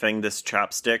sniffing this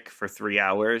chopstick for 3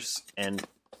 hours, and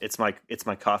it's my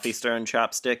coffee stirring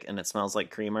chopstick, and it smells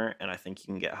like creamer, and I think you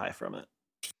can get high from it.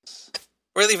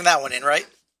 We're leaving that one in, right?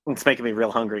 It's making me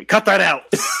real hungry. Cut that out.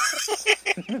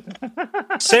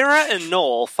 Sarah and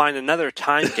Noel find another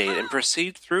time gate and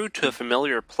proceed through to a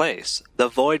familiar place, the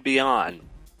Void Beyond.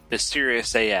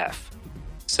 Mysterious AF.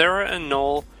 Sarah and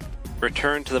Noel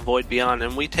return to the Void Beyond,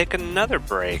 and we take another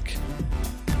break.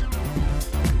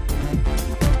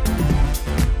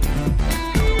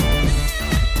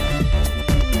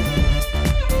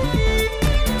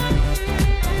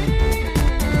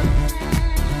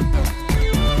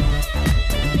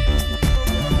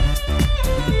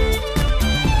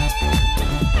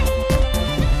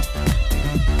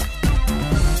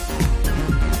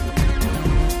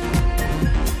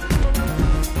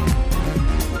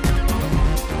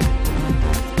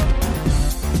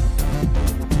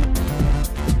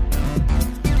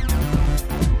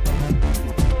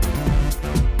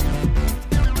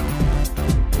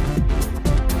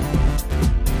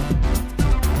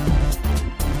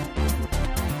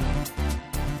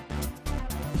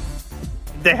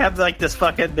 They have like this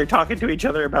fucking. They're talking to each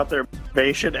other about their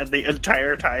motivation, and the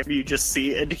entire time you just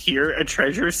see and hear a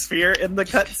treasure sphere in the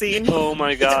cutscene. Oh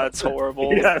my god, it's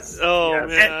horrible. Yes. Oh Yes.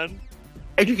 man.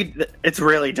 And you can, it's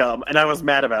really dumb, and I was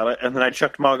mad about it. And then I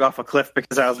chucked Mog off a cliff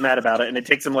because I was mad about it, and it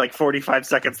takes him like 45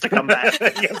 seconds to come back.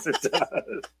 yes, it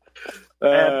does.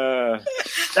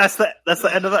 That's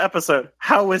the end of the episode.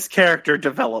 How is character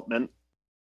development?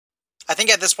 I think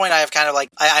at this point I have kind of like,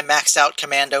 I maxed out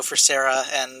Commando for Sarah,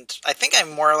 and I think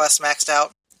I'm more or less maxed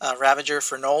out Ravager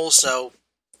for Noel, so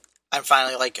I'm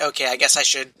finally like, okay, I guess I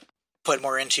should put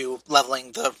more into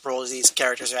leveling the roles these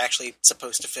characters are actually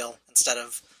supposed to fill, instead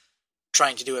of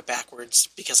trying to do it backwards,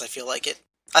 because I feel like it.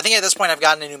 I think at this point I've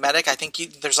gotten a new medic. I think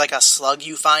there's like a slug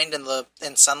you find in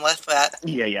Sunleth that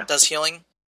Yeah. does healing.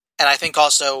 And I think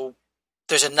also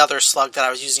there's another slug that I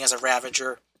was using as a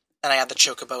Ravager, and I had the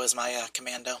Chocobo as my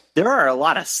Commando. There are a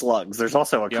lot of slugs. There's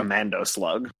also a Yep. commando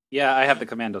slug. Yeah, I have the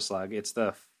Commando Slug. It's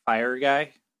the fire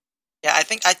guy. Yeah, I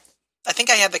think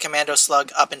I had the Commando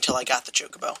slug up until I got the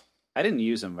Chocobo. I didn't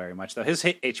use him very much though. His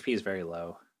HP is very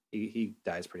low. He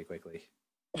dies pretty quickly.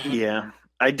 Yeah.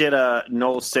 I did a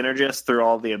Null Synergist through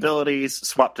all the abilities,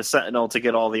 swapped to Sentinel to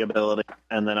get all the ability,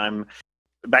 and then I'm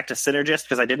back to Synergist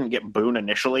because I didn't get Boon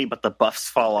initially, but the buffs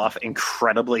fall off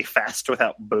incredibly fast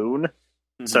without Boon.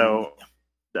 So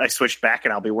I switched back,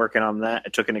 and I'll be working on that. I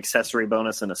took an accessory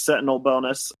bonus and a Sentinel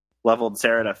bonus. Leveled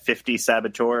Sarah to 50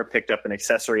 Saboteur, picked up an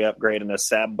accessory upgrade and a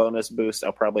Sab bonus boost.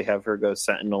 I'll probably have her go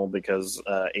Sentinel because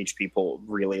HP pulled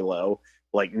really low.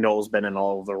 Like, Noel's been in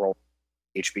all of the role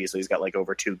HP, so he's got like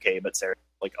over 2k, but Sarah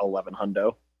like 11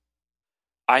 hundo.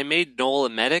 I made Noel a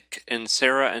medic, and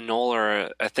Sarah and Noel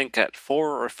are, I think, at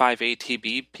 4 or 5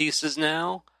 ATB pieces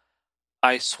now.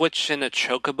 I switched in a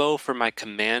Chocobo for my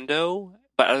Commando,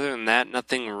 but other than that,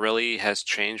 nothing really has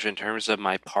changed in terms of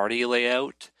my party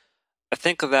layout. I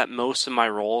think that most of my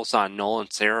roles on Noel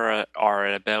and Sarah are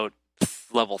at about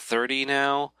level 30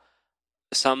 now.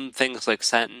 Some things like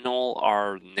Sentinel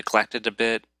are neglected a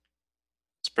bit.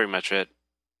 That's pretty much it.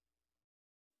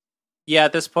 Yeah,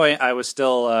 at this point, I was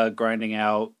still grinding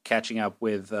out, catching up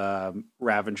with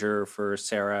Ravager for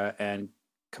Sarah and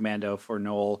Commando for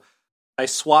Noel. I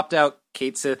swapped out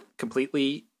Kate Sith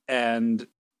completely and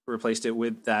replaced it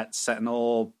with that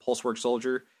Sentinel Pulsework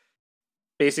Soldier.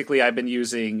 Basically, I've been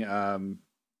using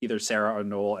either Sarah or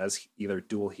Noel as either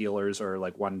dual healers or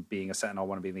like one being a Sentinel,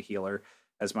 one being the healer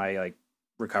as my like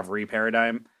recovery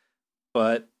paradigm.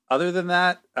 But other than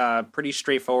that, pretty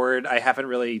straightforward. I haven't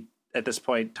really at this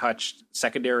point touched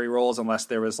secondary roles unless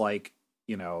there was like,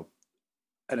 you know,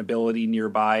 an ability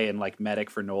nearby and like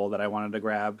medic for Noel that I wanted to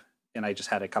grab, and I just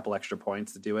had a couple extra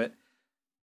points to do it.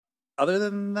 Other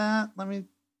than that,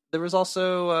 there was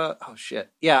also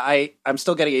I'm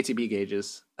still getting ATB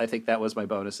gauges. I think that was my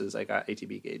bonuses. I got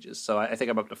ATB gauges, so I think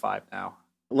I'm up to 5 now.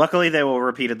 Luckily, they will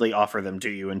repeatedly offer them to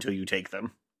you until you take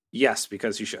them. Yes,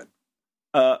 because you should.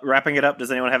 Wrapping it up,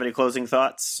 does anyone have any closing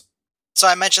thoughts? So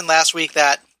I mentioned last week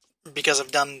that because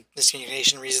of dumb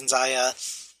miscommunication reasons, I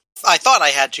thought I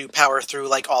had to power through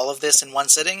like all of this in one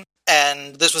sitting,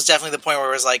 and this was definitely the point where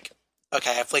it was like,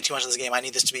 okay, I've played too much of this game. I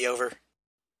need this to be over.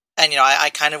 And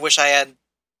I kind of wish I had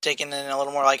taken in a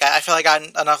little more. Like I feel like I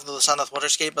got enough of the Sunless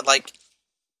Waterscape, but like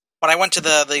when I went to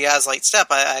the Gaslight Step,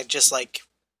 I just like,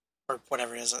 or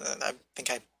whatever it is. I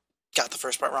think I got the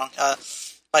first part wrong.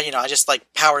 But I just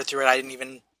like powered through it. I didn't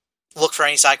even look for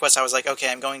any side quests. I was like,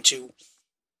 okay, I'm going to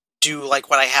do like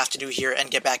what I have to do here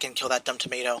and get back and kill that dumb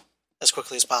tomato as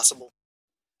quickly as possible.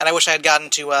 And I wish I had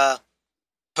gotten to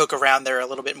poke around there a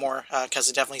little bit more, because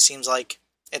it definitely seems like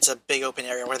it's a big open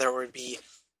area where there would be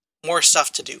more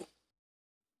stuff to do.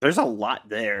 There's a lot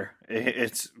there.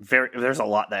 There's a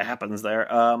lot that happens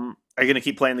there. Are you going to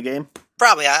keep playing the game?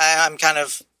 Probably. I'm kind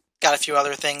of got a few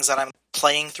other things that I'm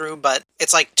playing through, but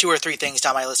it's like 2 or 3 things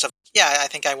down my list of, yeah, I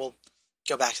think I will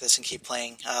go back to this and keep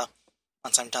playing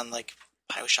once I'm done, like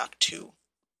BioShock 2.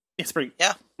 It's pretty,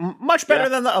 yeah, much better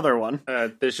than the other one.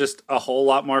 There's just a whole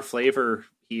lot more flavor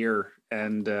here,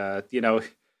 and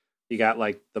you got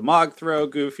like the Mog Throw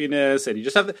goofiness, and you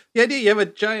just have the idea you have a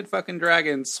giant fucking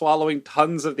dragon swallowing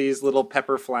tons of these little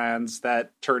pepper flans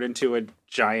that turn into a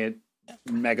giant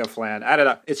mega flan. I don't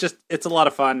know. It's a lot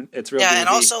of fun. It's real. Yeah, groovy. and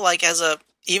also like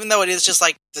even though it is just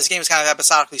like this game is kind of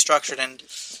episodically structured and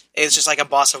it's just like a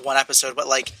boss of one episode, but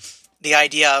like the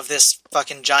idea of this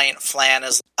fucking giant flan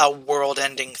as a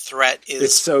world-ending threat is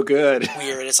it's so good.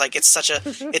 Weird. It's like it's such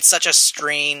a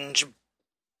strange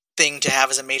thing to have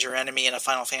as a major enemy in a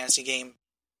Final Fantasy game.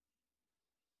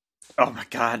 Oh my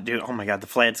god, dude! Oh my god, the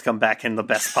flans come back in the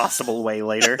best possible way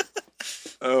later.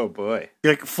 Oh boy!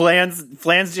 Like flans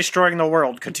destroying the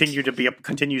world continues to be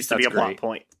a plot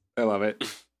point. I love it.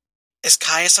 Is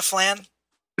Caius a flan?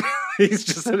 He's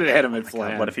just an animate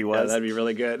flan. God, what if he was? Yeah, that'd be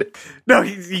really good. No,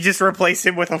 you just replace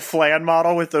him with a flan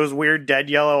model with those weird dead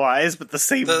yellow eyes, but the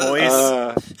same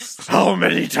voice. How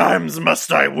many times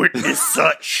must I witness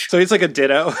such? So he's like a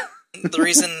ditto. The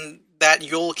reason that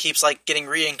Yule keeps like getting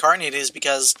reincarnated is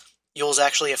because Yule's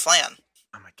actually a flan.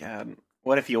 Oh my god!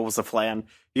 What if Yule was a flan?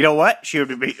 You know what? She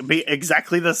would be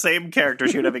exactly the same character.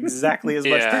 She would have exactly as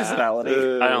much personality.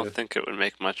 I don't think it would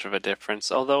make much of a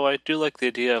difference. Although I do like the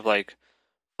idea of like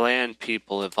flan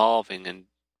people evolving and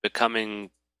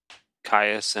becoming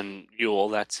Caius and Yule.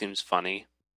 That seems funny.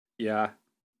 Yeah.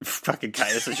 Fucking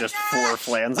Caius is just 4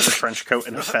 flans in a trench coat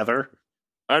and a feather.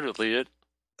 I'd delete it.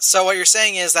 So what you're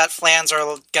saying is that flans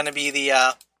are going to be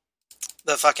the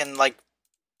fucking like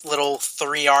little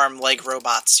 3-arm leg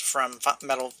robots from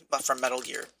Metal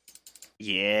Gear.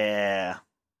 Yeah.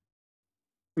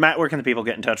 Matt, where can the people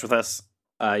get in touch with us?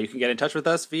 You can get in touch with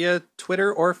us via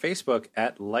Twitter or Facebook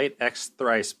at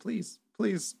LightXThrice.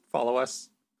 Please follow us.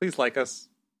 Please like us.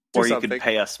 Or you could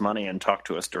pay us money and talk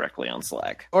to us directly on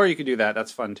Slack. Or you could do that.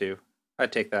 That's fun too.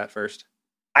 I'd take that first.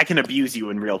 I can abuse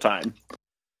you in real time.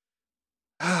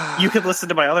 You could listen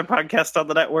to my other podcast on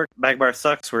the network, Magmar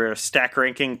Sucks. We're stack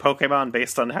ranking Pokemon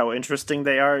based on how interesting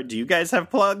they are. Do you guys have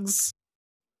plugs?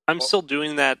 I'm still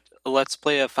doing that Let's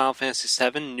Play of Final Fantasy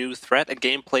VII New Threat, a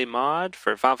gameplay mod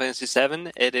for Final Fantasy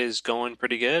VII. It is going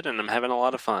pretty good, and I'm having a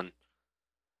lot of fun.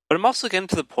 But I'm also getting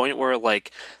to the point where,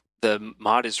 like, the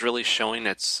mod is really showing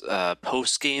its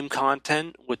post-game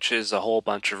content, which is a whole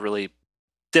bunch of really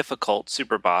difficult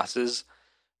super bosses.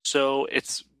 So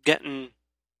it's getting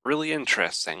really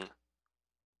interesting.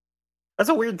 That's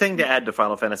a weird thing to add to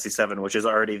Final Fantasy VII, which is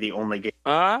already the only game.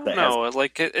 I don't That has- know.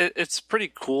 Like, it's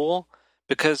pretty cool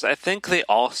because I think they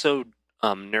also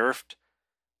nerfed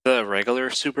the regular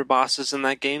super bosses in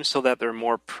that game so that they're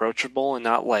more approachable and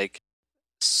not, like,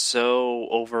 so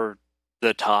over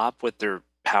the top with their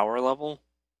power level.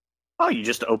 Oh, you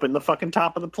just open the fucking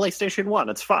top of the PlayStation 1.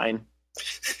 It's fine.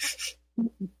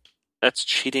 That's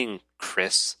cheating,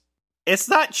 Chris. It's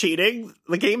not cheating.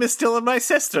 The game is still in my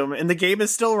system, and the game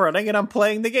is still running, and I'm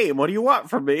playing the game. What do you want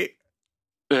from me?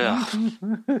 Ugh.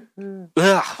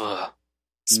 Ugh.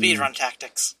 Speedrun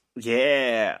tactics.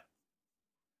 Yeah.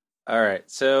 All right.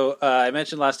 So I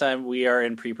mentioned last time we are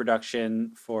in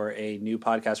pre-production for a new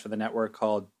podcast for the network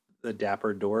called The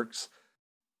Dapper Dorks.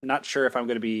 Not sure if I'm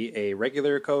going to be a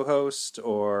regular co-host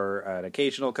or an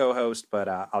occasional co-host, but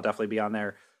I'll definitely be on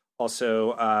there.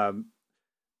 Also,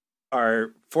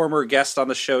 our former guest on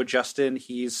the show, Justin,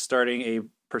 he's starting a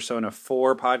Persona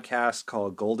 4 podcast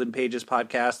called Golden Pages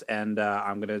Podcast, and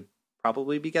I'm going to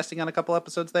probably be guesting on a couple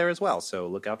episodes there as well, so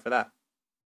look out for that.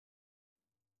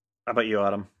 How about you,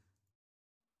 Autumn?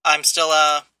 I'm still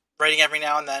writing every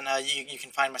now and then. You can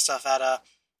find my stuff at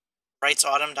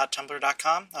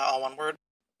writesautumn.tumblr.com, all one word.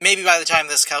 Maybe by the time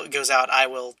this goes out, I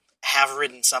will have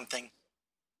written something.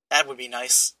 That would be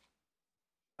nice.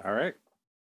 All right.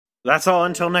 That's all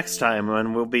until next time,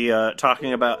 when we'll be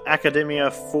talking about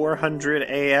Academia 400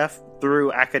 AF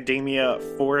through Academia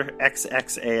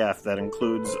 4XX AF. That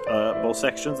includes both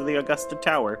sections of the Augusta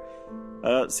Tower.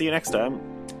 See you next time.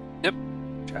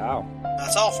 Ciao.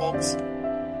 That's all, folks.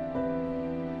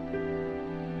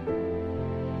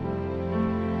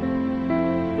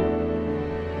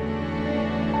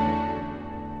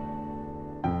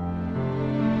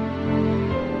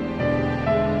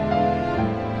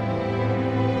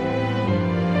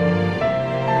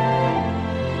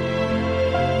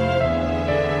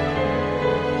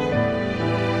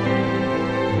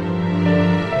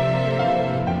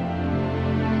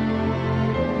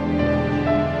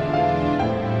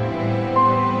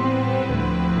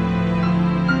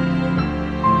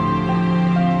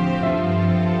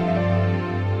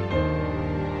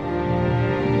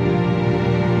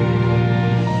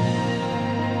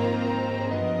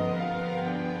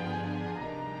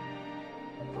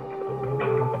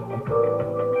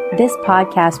 This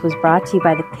podcast was brought to you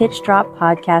by the Pitch Drop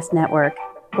Podcast Network.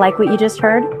 Like what you just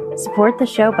heard? Support the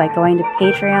show by going to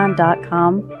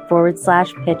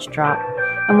patreon.com/pitchdrop.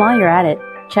 And while you're at it,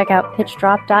 check out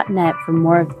pitchdrop.net for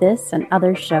more of this and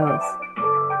other shows.